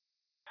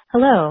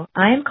Hello,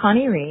 I am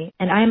Connie Rhee,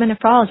 and I am a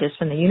nephrologist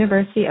from the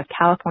University of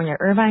California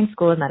Irvine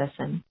School of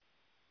Medicine.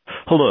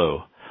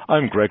 Hello,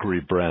 I'm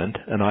Gregory Brent,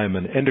 and I am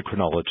an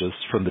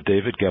endocrinologist from the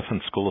David Geffen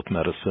School of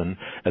Medicine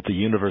at the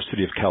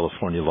University of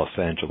California, Los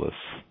Angeles.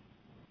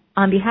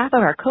 On behalf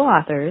of our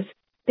co-authors,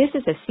 this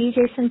is a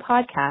CJSON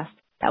podcast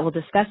that will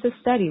discuss a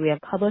study we have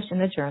published in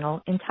the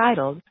journal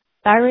entitled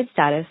Thyroid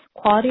Status,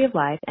 Quality of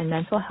Life, and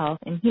Mental Health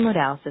in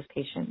Hemodialysis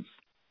Patients.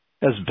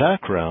 As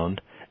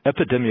background,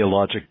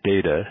 epidemiologic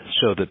data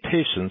show that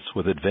patients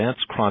with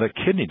advanced chronic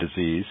kidney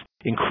disease,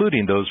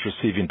 including those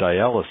receiving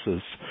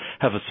dialysis,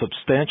 have a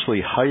substantially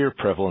higher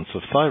prevalence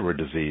of thyroid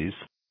disease,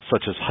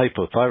 such as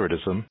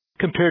hypothyroidism,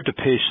 compared to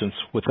patients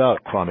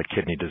without chronic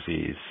kidney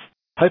disease.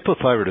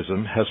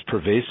 Hypothyroidism has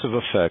pervasive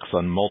effects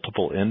on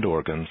multiple end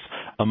organs,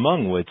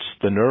 among which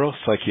the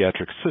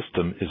neuropsychiatric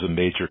system is a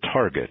major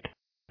target.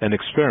 And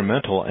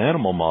experimental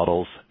animal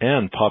models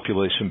and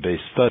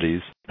population-based studies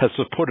have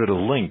supported a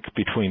link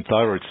between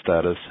thyroid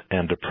status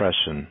and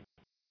depression.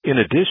 In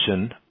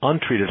addition,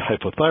 untreated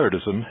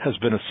hypothyroidism has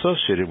been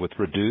associated with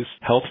reduced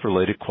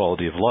health-related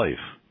quality of life.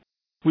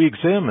 We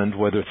examined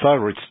whether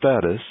thyroid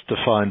status,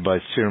 defined by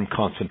serum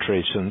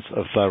concentrations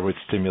of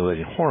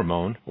thyroid-stimulating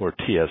hormone, or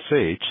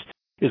TSH,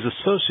 is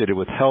associated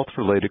with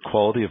health-related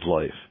quality of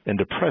life and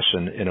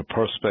depression in a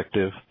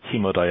prospective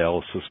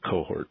hemodialysis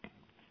cohort.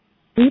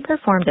 We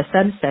performed a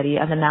sub-study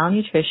of the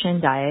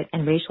malnutrition, diet,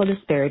 and racial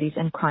disparities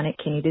in chronic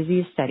kidney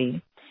disease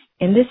study.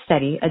 In this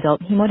study, adult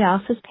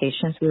hemodialysis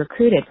patients were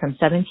recruited from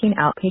 17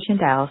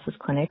 outpatient dialysis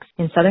clinics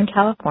in Southern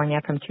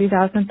California from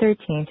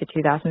 2013 to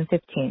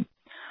 2015.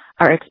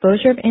 Our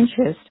exposure of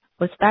interest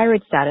was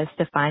thyroid status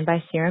defined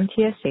by serum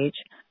TSH,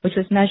 which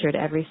was measured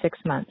every 6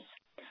 months.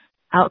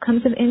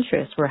 Outcomes of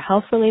interest were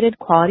health-related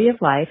quality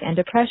of life and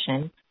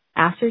depression,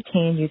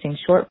 ascertained using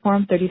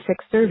short-form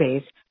 36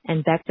 surveys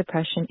and Beck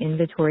Depression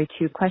Inventory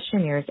 2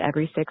 questionnaires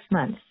every 6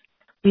 months.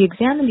 We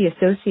examined the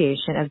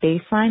association of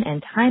baseline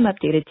and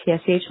time-updated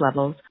TSH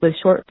levels with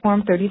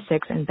short-form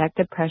 36 and Beck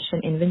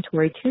Depression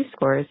Inventory 2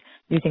 scores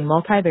using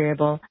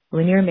multivariable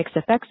linear mixed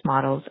effects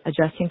models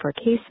adjusting for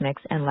case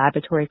mix and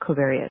laboratory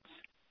covariates.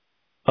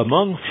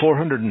 Among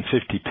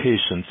 450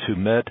 patients who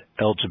met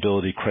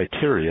eligibility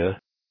criteria,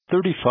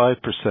 35%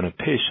 of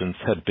patients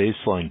had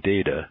baseline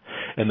data,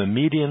 and the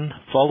median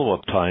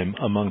follow-up time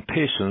among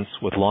patients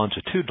with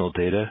longitudinal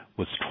data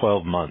was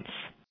 12 months.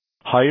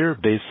 Higher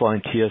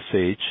baseline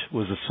TSH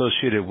was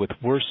associated with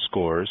worse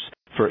scores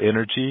for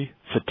energy,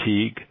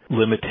 fatigue,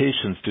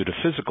 limitations due to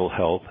physical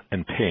health,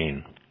 and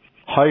pain.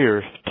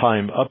 Higher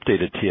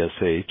time-updated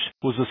TSH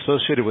was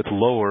associated with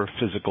lower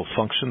physical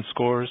function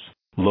scores,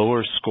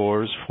 lower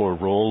scores for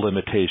role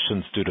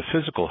limitations due to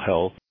physical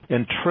health,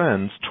 and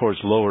trends towards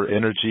lower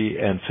energy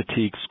and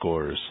fatigue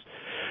scores.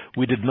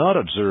 We did not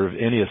observe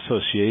any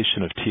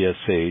association of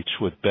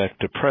TSH with Beck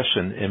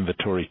Depression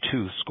Inventory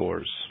 2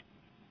 scores.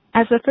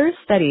 As the first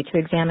study to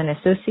examine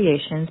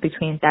associations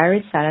between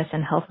thyroid status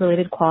and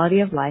health-related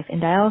quality of life in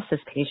dialysis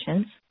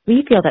patients,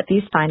 we feel that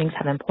these findings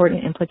have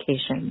important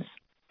implications.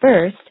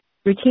 First,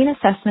 routine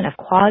assessment of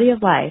quality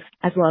of life,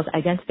 as well as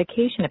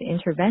identification of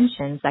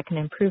interventions that can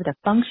improve the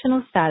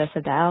functional status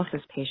of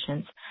dialysis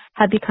patients,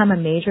 have become a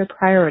major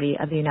priority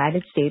of the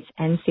United States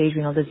End-Stage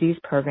Renal Disease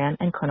Program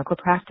and clinical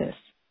practice.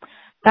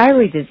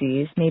 Thyroid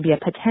disease may be a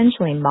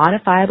potentially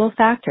modifiable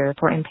factor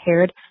for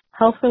impaired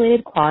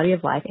health-related quality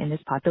of life in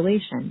this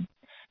population.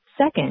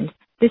 Second,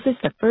 this is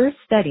the first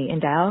study in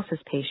dialysis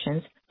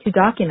patients to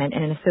document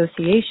an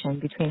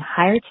association between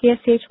higher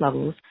TSH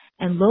levels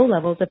and low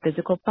levels of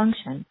physical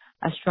function,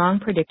 a strong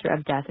predictor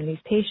of death in these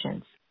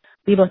patients.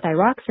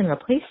 Levothyroxine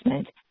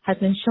replacement has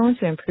been shown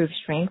to improve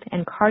strength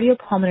and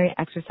cardiopulmonary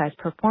exercise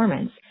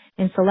performance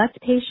in select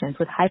patients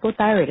with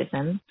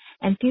hypothyroidism,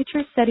 and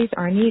future studies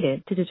are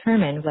needed to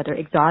determine whether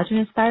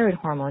exogenous thyroid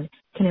hormone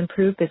can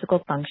improve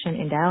physical function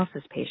in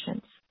dialysis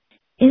patients.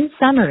 In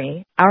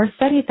summary, our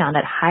study found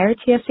that higher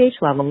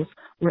TSH levels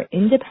were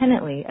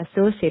independently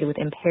associated with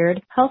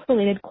impaired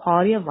health-related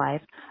quality of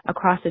life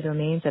across the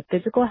domains of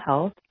physical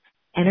health,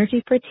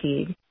 energy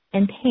fatigue,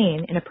 and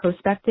pain in a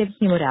prospective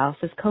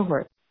hemodialysis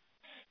cohort.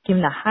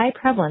 Given the high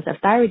prevalence of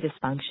thyroid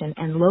dysfunction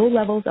and low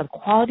levels of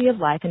quality of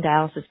life in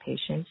dialysis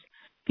patients,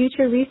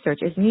 future research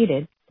is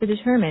needed to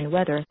determine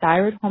whether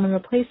thyroid hormone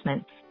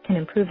replacement can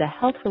improve the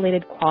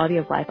health-related quality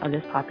of life of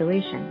this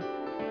population.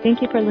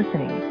 Thank you for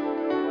listening.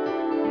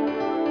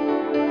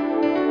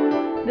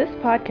 This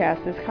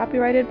podcast is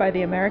copyrighted by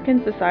the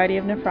American Society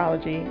of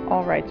Nephrology,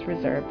 all rights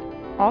reserved.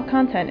 All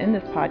content in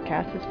this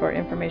podcast is for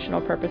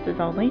informational purposes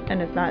only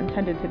and is not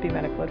intended to be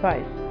medical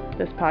advice.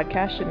 This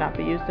podcast should not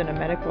be used in a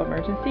medical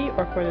emergency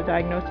or for the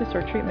diagnosis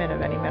or treatment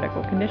of any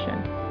medical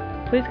condition.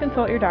 Please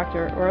consult your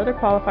doctor or other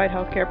qualified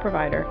healthcare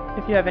provider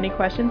if you have any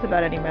questions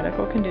about any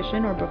medical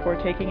condition or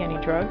before taking any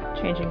drug,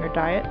 changing your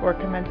diet, or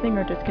commencing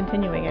or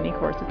discontinuing any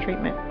course of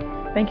treatment.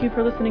 Thank you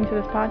for listening to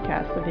this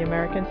podcast of the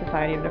American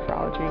Society of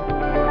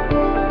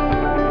Nephrology.